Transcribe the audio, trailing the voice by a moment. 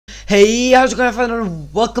Hey, how's it going, everyone?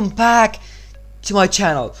 Welcome back to my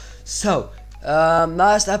channel. So,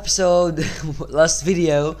 last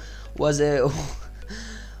video was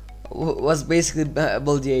was basically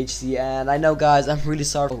BubbleHCF, and I know, guys, I'm really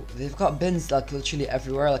sorry. They've got bins like literally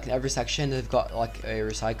everywhere, like in every section. They've got like a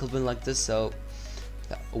recycle bin like this. So,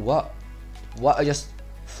 what? I just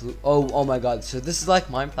flew. Oh my God! So this is like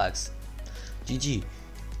Mineplex. GG.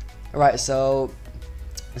 Alright, so.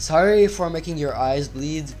 Sorry for making your eyes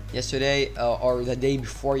bleed yesterday or the day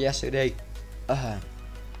before yesterday.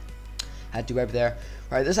 Had to wipe there.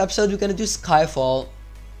 Right, this episode we're gonna do Skyfall,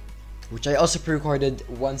 which I also pre-recorded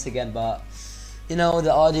once again, but you know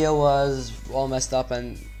the audio was all messed up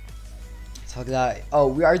and stuff like that. Oh,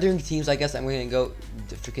 we are doing teams. I guess I'm gonna go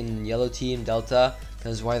the freaking yellow team, Delta.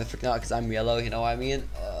 Because why the frick not? Because I'm yellow. You know what I mean?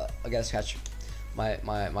 I gotta scratch my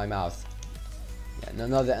mouth. Yeah,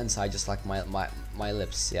 no, the inside, just like my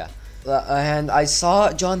lips. Yeah. And I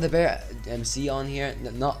saw John the Bear MC on here.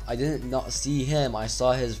 I didn't not see him. I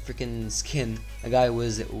saw his freaking skin. The guy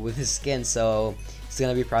was with his skin, so he's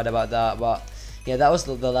gonna be proud about that. But yeah, that was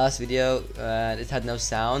the last video, and it had no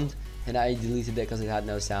sound, and I deleted it because it had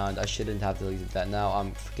no sound. I shouldn't have deleted that. Now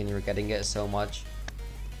I'm freaking regretting it so much.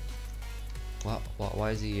 What?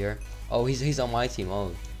 Why is he here? Oh, he's on my team.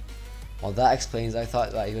 Oh. Well, that explains. I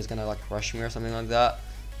thought that he was gonna like rush me or something like that.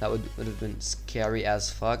 That would have been scary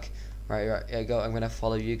as fuck. Right, yeah, go. I'm gonna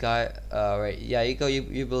follow you, guy. Right, yeah, you go.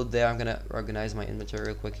 You build there. I'm gonna organize my inventory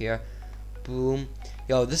real quick here. Boom.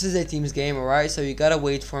 Yo, this is a team's game, alright? So you gotta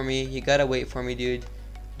wait for me. You gotta wait for me, dude.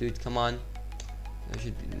 Dude, come on. There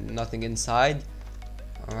should be nothing inside.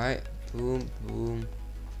 Alright. Boom, boom.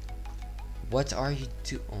 What are you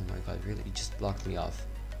doing? Oh my God, really? You just blocked me off.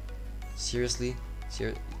 Seriously?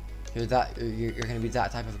 You're gonna be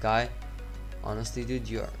that type of guy? Honestly, dude,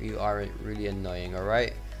 you are really annoying. All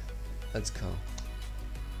right, let's go.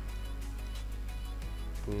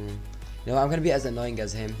 Boom. No, I'm gonna be as annoying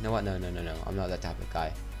as him. No, what? No. I'm not that type of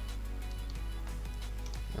guy.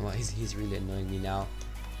 You know what? He's really annoying me now.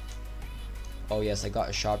 Oh yes, I got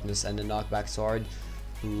a sharpness and a knockback sword.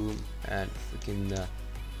 Boom and freaking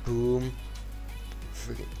boom.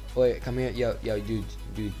 Freaking. Wait, come here, yo, dude,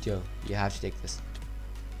 yo, you have to take this.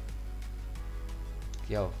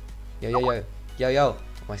 Yo, my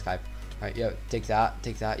Skype. Alright, yo, take that,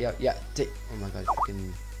 yo, yeah, take. Oh my God,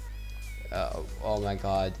 freaking. Oh my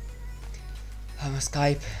God.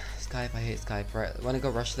 Skype, I hate Skype. Right, wanna go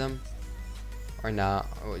rush them, or not?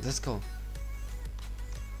 Nah? Let's go.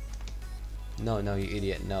 No, you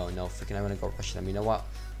idiot. No, freaking, I wanna go rush them. You know what?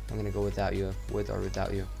 I'm gonna go without you, with or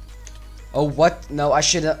without you. Oh, what? No, I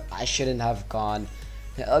shouldn't have gone.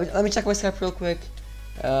 Yeah, let me check my Skype real quick.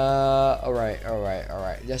 Alright.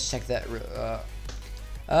 Just check that.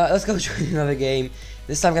 Let's go join another game.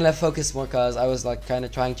 This time I'm gonna focus more because I was like kind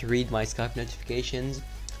of trying to read my Skype notifications.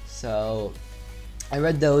 So I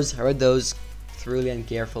read those thoroughly and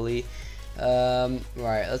carefully.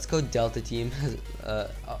 Right, let's go Delta team.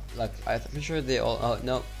 Like I'm sure they all. Oh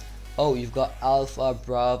no. Oh, you've got Alpha,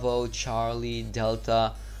 Bravo, Charlie,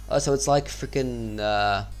 Delta. Oh, so it's like freaking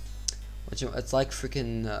it's like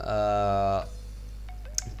freaking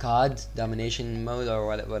COD domination mode or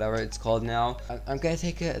whatever it's called now. I'm gonna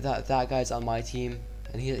take it that guy's on my team,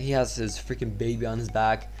 and he has his freaking baby on his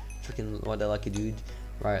back. Freaking what a lucky dude.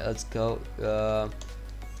 Right, let's go.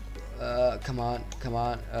 Come on.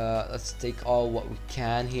 Let's take all what we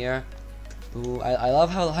can here. Ooh, I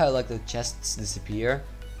love how like the chests disappear.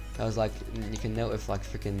 I was like, you can know if like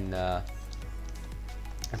freaking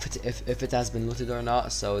if it has been looted or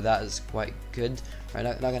not, so that is quite good. Right,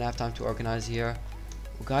 not gonna have time to organize here.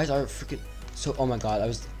 Well, guys are freaking so. Oh my God, I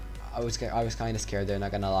was kind of scared there.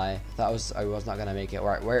 Not gonna lie, I was not gonna make it.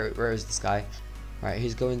 Right, where is this guy? Right,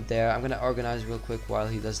 he's going there. I'm gonna organize real quick while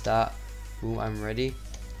he does that. Boom, I'm ready.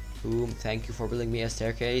 Boom, thank you for building me a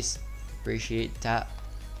staircase. Appreciate that.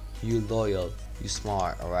 You loyal, you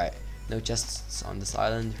smart. All right, no chests on this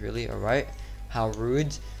island, really. All right, how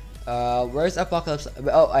rude. Where's Apocalypse?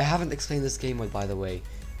 Oh, I haven't explained this game mode, by the way.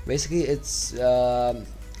 Basically, it's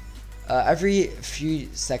every few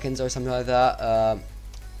seconds or something like that.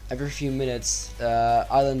 Every few minutes,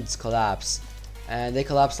 islands collapse, and they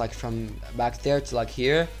collapse like from back there to like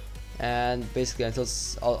here, and basically until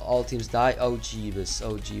all teams die. Oh jeebus.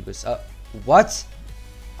 What?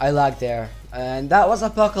 I lagged there, and that was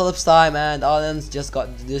Apocalypse time, and islands just got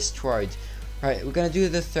destroyed. Right, we're gonna do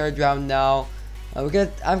the third round now. I'm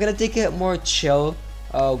gonna take it more chill.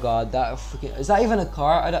 Oh God, that freaking, is that even a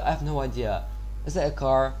car? I have no idea. Is it a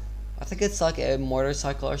car? I think it's like a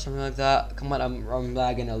motorcycle or something like that. Come on, I'm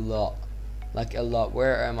lagging a lot, like a lot.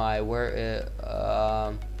 Where am I?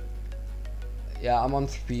 Yeah, I'm on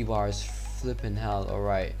 3 bars. Flipping hell.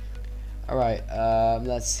 Alright. Alright,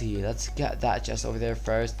 let's see. Let's get that chest over there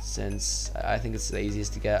first, since I think it's the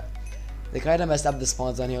easiest to get. They kind of messed up the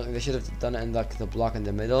spawns on here. They should have done it in like the block in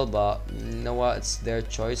the middle, but you know what? It's their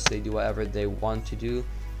choice. They do whatever they want to do.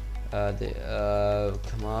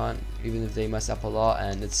 Come on. Even if they mess up a lot,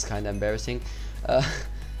 and it's kind of embarrassing.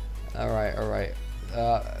 Alright.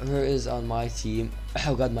 Who is on my team?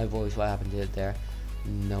 Oh god, my voice. What happened to it there?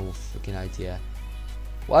 No freaking idea.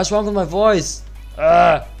 What's wrong with my voice?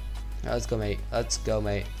 Let's go, mate. Let's go,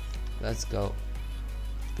 mate. Let's go.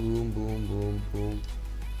 Boom, boom, boom, boom.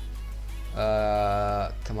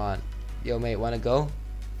 Come on. Yo, mate, wanna go?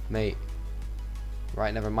 Mate.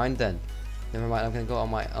 Right, never mind then. Never mind, I'm gonna go on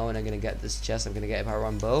my own. I'm gonna get this chest. I'm gonna get a power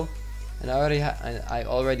on bow. And I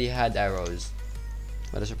already had arrows.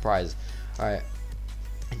 What a surprise. Alright.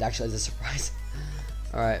 It actually is a surprise.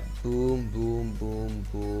 Alright, boom, boom, boom,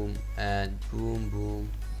 boom, and boom, boom.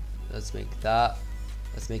 Let's make that.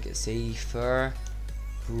 Let's make it safer.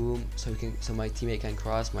 Boom, so my teammate can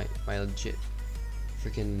cross. My legit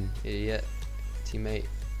freaking idiot teammate.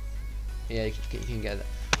 Yeah, you can get that.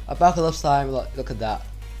 Apocalypse time. Look at that.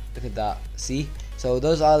 Look at that. See? So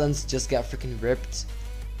those islands just get freaking ripped.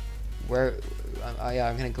 Where? Yeah,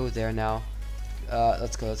 I'm gonna go there now.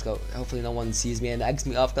 Let's go. Hopefully no one sees me and eggs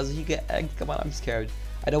me off, because you get egged. Come on, I'm scared.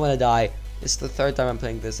 I don't want to die. It's the 3rd time I'm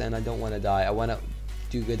playing this, and I don't want to die. I want to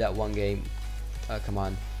do good at one game. Come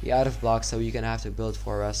on. You're out of blocks, so you're gonna have to build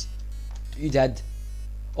for us. You dead?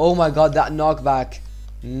 Oh my god, that knockback.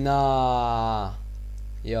 Nah.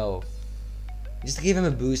 Yo. Just to give him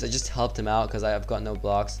a boost, I just helped him out because I've got no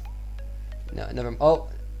blocks. No, never. Oh,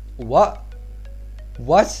 what?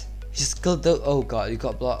 What? He just killed the. Oh god, you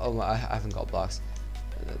got block. Oh my, I haven't got blocks.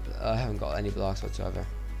 I haven't got any blocks whatsoever.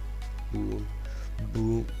 Boom,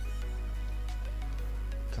 boom.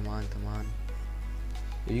 Come on, come on.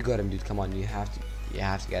 You got him, dude. Come on, you have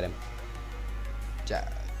to get him. Do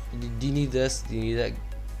you need this? Do you need that?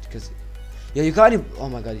 Because yeah, you got him. Oh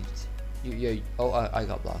my god. Oh, I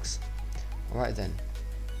got blocks. All right then.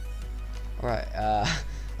 All right.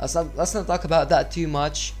 Let's not talk about that too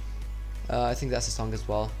much. I think that's a song as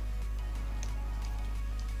well.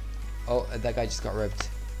 Oh, that guy just got ripped.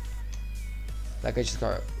 That guy just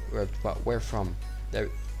got ripped. But where from? There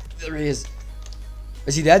he is.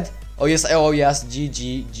 Is he dead? Oh yes. Oh yes.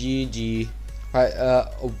 GG. Right.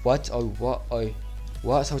 Oh, what? Oh what? Oh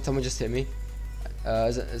what? Someone just hit me.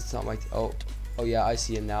 It's not my. Oh yeah. I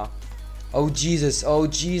see him now. Oh Jesus. Oh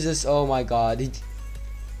Jesus. Oh my God.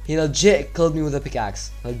 He legit killed me with a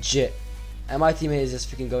pickaxe. Legit. And my teammate is just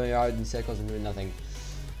freaking going around in circles and doing nothing.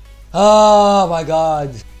 Oh my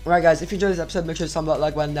god. Alright guys, if you enjoyed this episode, make sure to thumbs up,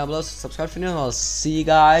 like button down below, subscribe for new, and I'll see you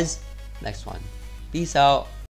guys next one. Peace out.